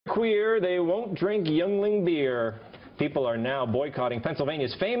queer, they won't drink Yuengling beer. People are now boycotting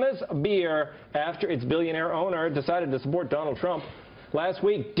Pennsylvania's famous beer after its billionaire owner decided to support Donald Trump. Last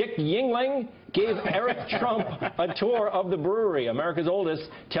week, Dick Yuengling gave Eric Trump a tour of the brewery, America's oldest,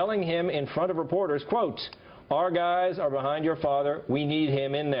 telling him in front of reporters, quote, "Our guys are behind your father. We need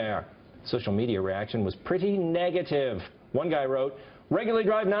him in there." Social media reaction was pretty negative. One guy wrote, "Regularly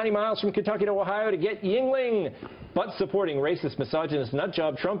drive 90 miles from Kentucky to Ohio to get Yuengling, but supporting racist, misogynist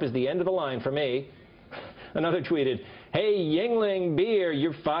nutjob Trump is the end of the line for me." Another tweeted, "Hey, Yuengling beer,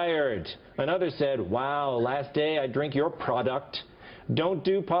 you're fired." Another said, "Wow, last day I drink your product. Don't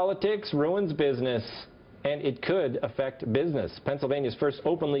do politics, ruins business." And it could affect business. Pennsylvania's first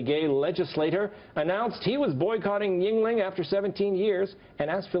openly gay legislator announced he was boycotting Yuengling after 17 years and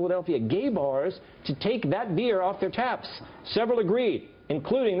asked Philadelphia gay bars to take that beer off their taps. Several agreed,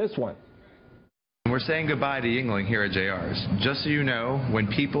 including this one. We're saying goodbye to Yuengling here at JR's. Just so you know, when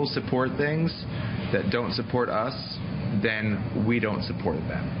people support things that don't support us, then we don't support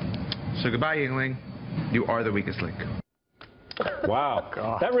them. So goodbye, Yuengling. You are the weakest link.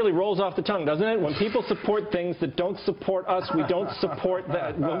 Wow. That really rolls off the tongue, doesn't it? When people support things that don't support us, we don't support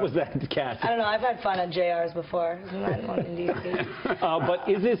that. What was that, Kat? I don't know. I've had fun at JR's before. Isn't that one in D.C.? But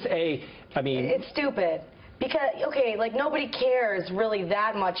is this I mean... It's stupid. Because, okay, like, nobody cares really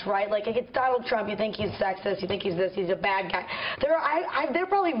that much, right? Like, it's Donald Trump. You think he's sexist. You think he's this. He's a bad guy. There are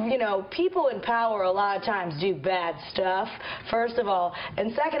probably, you know, people in power a lot of times do bad stuff, first of all.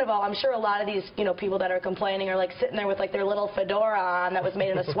 And second of all, I'm sure a lot of these, you know, people that are complaining are, like, sitting there with, like, their little fedora on that was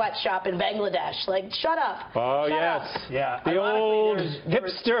made in a sweatshop in Bangladesh. Like, shut up. Oh, shut yes. up. Yeah. The old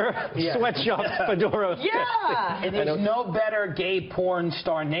hipster sweatshop fedora. Yeah. And there's no better gay porn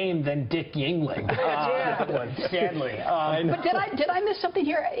star name than Dick Yuengling. Yeah. Stanley. But did I miss something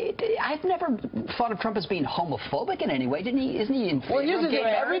here? I've never thought of Trump as being homophobic in any way. Isn't he in favor of gay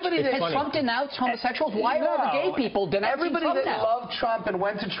marriage? Everybody that has Trump denounced homosexuals? Why are all the gay people denouncing everybody Trump that now? loved Trump and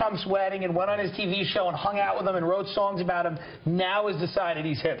went to Trump's wedding and went on his TV show and hung out with him and wrote songs about him now has decided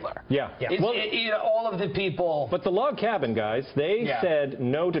he's Hitler. Yeah. Well, all of the people. But the log cabin guys, they said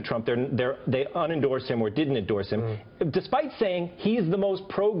no to Trump. They unendorsed him or didn't endorse him, despite saying he's the most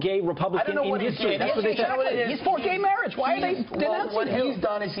pro-gay Republican in history. That's what they said. He's for gay marriage. Why are they denouncing what he's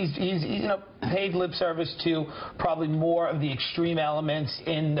done is he's you know, paid lip service to probably more of the extreme elements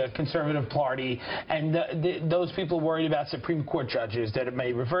in the conservative party, and those people worried about Supreme Court judges that it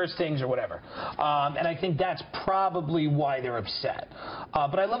may reverse things or whatever. And I think that's probably why they're upset.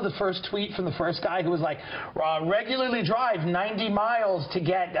 But I love the first tweet from the first guy who was like, regularly drive 90 miles to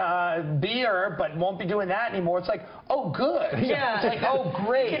get beer, but won't be doing that anymore. It's like, oh, good. Yeah. It's like, oh,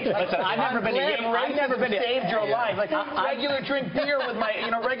 great. Listen, I've never been to saved your life. Like, I regularly drink beer with my,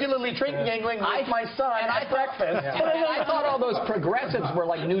 you know, regularly drink Yuengling with my son at breakfast. I thought all those progressives were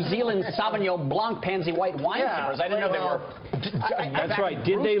like New Zealand Sauvignon Blanc pansy white wine sippers. I didn't know they were. That's right.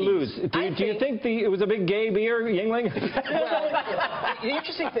 Did they lose? Do you think it was a big gay beer, Yuengling? The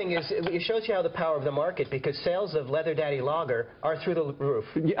interesting thing is it shows you how the power of the market, because sales of Leather Daddy Lager are through the roof.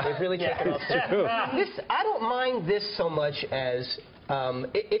 Yeah. They've really taken off. I don't mind this so much as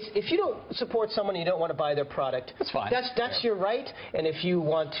if you don't support someone and you don't want to buy their product, that's fine. That's your right. And if you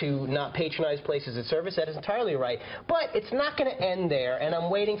want to not patronize places of service, that is entirely right. But it's not going to end there. And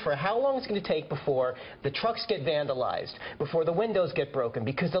I'm waiting for how long it's going to take before the trucks get vandalized, before the windows get broken,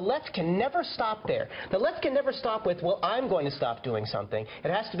 because the left can never stop there. The left can never stop with, well, I'm going to stop doing something.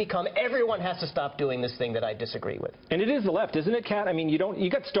 It has to become, everyone has to stop doing this thing that I disagree with. And it is the left, isn't it, Kat? I mean, you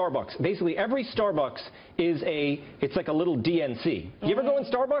got Starbucks. Basically, every Starbucks is it's like a little DNC. You ever go in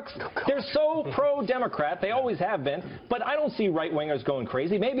Starbucks? They're so pro-Democrat. They always have been. But I don't see right-wingers going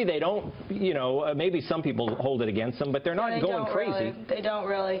crazy. Maybe they don't, you know, maybe some people hold it against them, but they're not going crazy. Really. They don't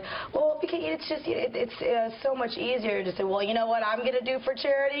really. Well, because it's just, it's so much easier to say, well, you know what I'm going to do for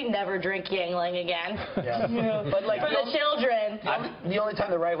charity? Never drink Yuengling again. Yeah. But like, for the children. The only time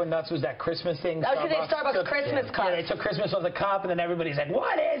the right went nuts was that Christmas thing. I was going to say Starbucks Christmas cup. Yeah, they took Christmas off the cup, and then everybody said,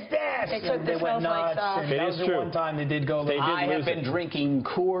 what is this? They went nuts. That was the one time they did go. I have been drinking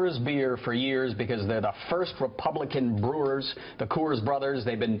Coors beer for years because they're the first Republican brewers, the Coors brothers.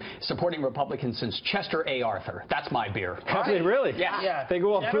 They've been supporting Republicans since Chester A. Arthur. That's my beer. Have they really? Yeah. They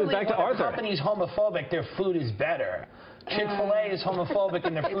go back to Arthur. When a company's homophobic, their food is better. Chick-fil-A is homophobic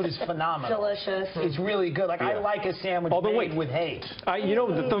and their food is phenomenal. Delicious. It's really good. Like, I like a sandwich made with hate. You know,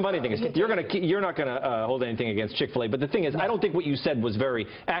 the funny thing is, you're not going to hold anything against Chick-fil-A, but the thing is, I don't think what you said was very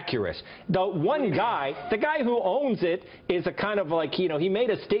accurate. The one guy, the guy who owns it, is a kind of like, you know, he made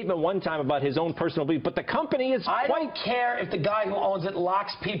a statement one time about his own personal belief, but the company is I don't care if the guy who owns it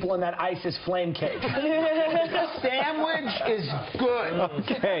locks people in that ISIS flame cage. The sandwich is good.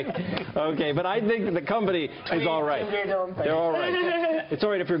 Okay, but I think the company is all right. They're all right. It's all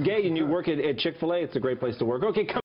right if you're gay and you work at Chick-fil-A. It's a great place to work. Okay.